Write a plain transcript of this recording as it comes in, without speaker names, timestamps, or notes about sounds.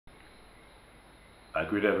I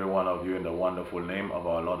greet every one of you in the wonderful name of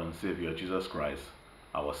our Lord and Savior Jesus Christ,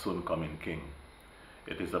 our soon coming King.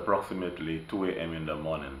 It is approximately 2 a.m. in the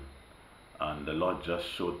morning, and the Lord just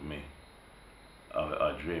showed me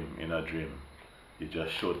a dream. In a dream, He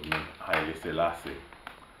just showed me Haile Salassie.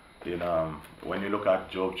 When you look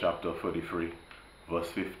at Job chapter 33,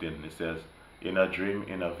 verse 15, it says, "In a dream,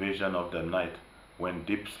 in a vision of the night, when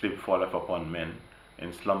deep sleep falleth upon men,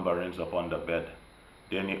 in slumberings upon the bed,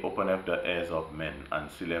 then he openeth the ears of men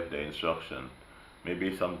and sealeth the instruction."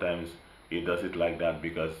 Maybe sometimes he does it like that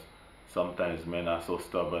because sometimes men are so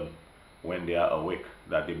stubborn when they are awake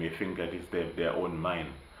that they may think that it's their own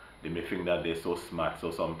mind. They may think that they're so smart,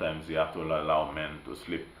 so sometimes you have to allow men to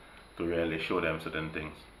sleep to really show them certain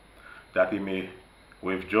things. That he may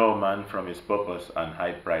withdraw man from his purpose and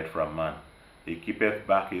hide pride from man. He keepeth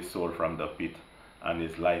back his soul from the pit and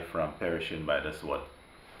his life from perishing by the sword.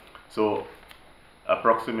 So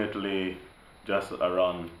approximately just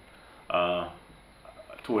around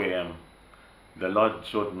 2 a.m. the Lord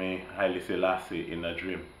showed me Haile Selassie in a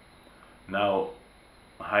dream. Now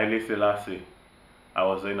Haile Selassie, I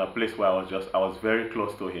was in a place where I was very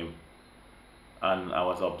close to him, and I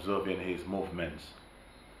was observing his movements.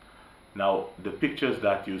 Now the pictures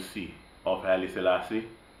that you see of Haile Selassie,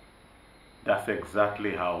 that's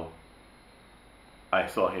exactly how I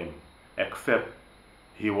saw him, except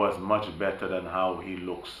he was much better than how he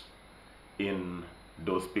looks in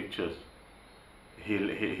those pictures. He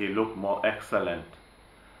looked more excellent.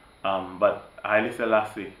 But Haile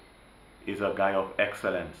Selassie is a guy of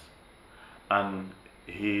excellence, and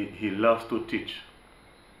he loves to teach,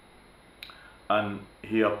 and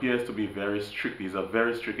he appears to be very strict. He's a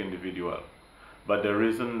very strict individual, but the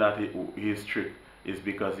reason that he is strict is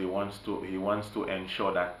because he wants to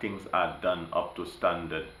ensure that things are done up to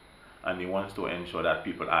standard, and he wants to ensure that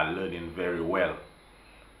people are learning very well.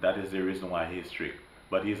 That is the reason why he's strict.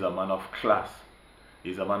 But he's a man of class.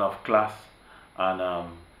 He's a man of class, and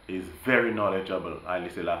he's very knowledgeable. Haile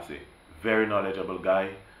Selassie, very knowledgeable guy,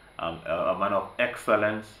 a man of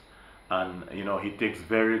excellence, and he takes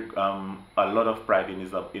a lot of pride in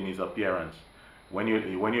his appearance. When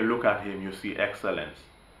you look at him, you see excellence.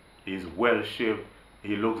 He's well shaped.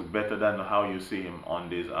 He looks better than how you see him on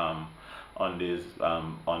the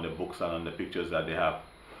books and on the pictures that they have.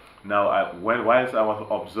 Now, whilst I was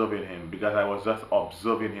observing him, because I was just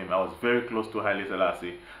observing him, I was very close to Haile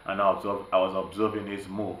Selassie, and I was observing his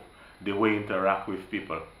move, the way he interact with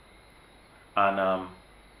people, and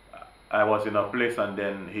I was in a place, and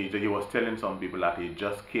then he was telling some people that he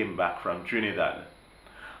just came back from Trinidad,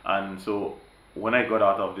 and so when I got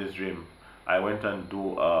out of this dream, I went and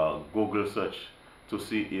do a Google search to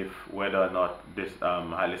see whether or not this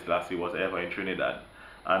Haile Salassie was ever in Trinidad,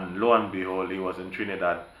 and lo and behold, he was in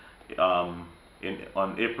Trinidad. On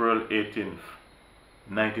April 18th,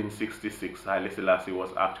 1966, Haile Selassie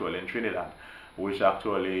was actually in Trinidad, which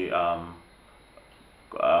actually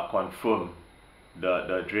confirmed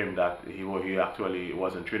the dream that he actually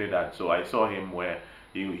was in Trinidad. So I saw him where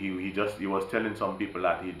he was telling some people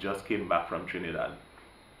that he just came back from Trinidad.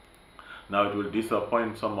 Now it will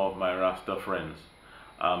disappoint some of my Rasta friends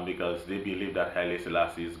because they believe that Haile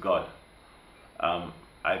Selassie is God.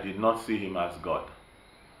 I did not see him as God.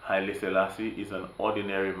 Haile Selassie is an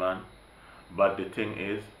ordinary man, but the thing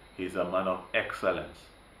is, he's a man of excellence.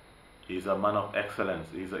 He's a man of excellence.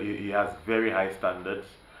 He has very high standards,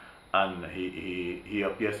 and he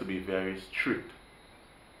appears to be very strict.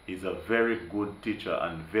 He's a very good teacher,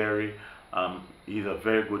 and he's a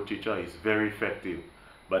very good teacher. He's very effective,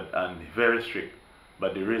 and very strict.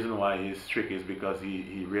 But the reason why he's strict is because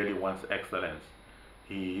he really wants excellence.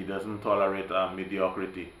 He doesn't tolerate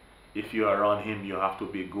mediocrity. If you're around him, you have to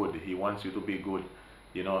be good. He wants you to be good.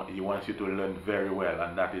 He wants you to learn very well,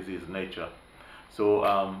 and that is his nature. So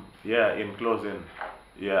yeah, in closing,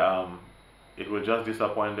 yeah, it will just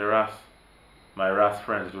disappoint the Ras. My Ras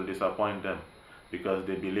friends, will disappoint them because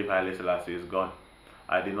they believe Haile Selassie is God.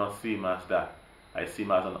 I did not see him as that. I see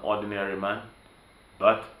him as an ordinary man,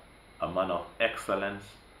 but a man of excellence,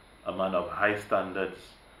 a man of high standards.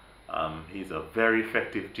 He's a very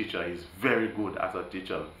effective teacher. He's very good as a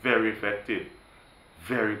teacher, very effective,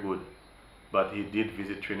 very good. But he did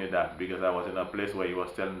visit Trinidad because I was in a place where he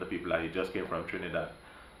was telling the people that he just came from Trinidad.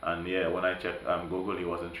 And yeah, when I checked Google, he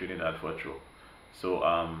was in Trinidad for true. So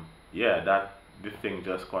yeah, this thing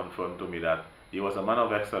just confirmed to me that he was a man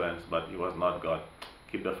of excellence, but he was not God.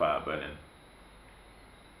 Keep the fire burning.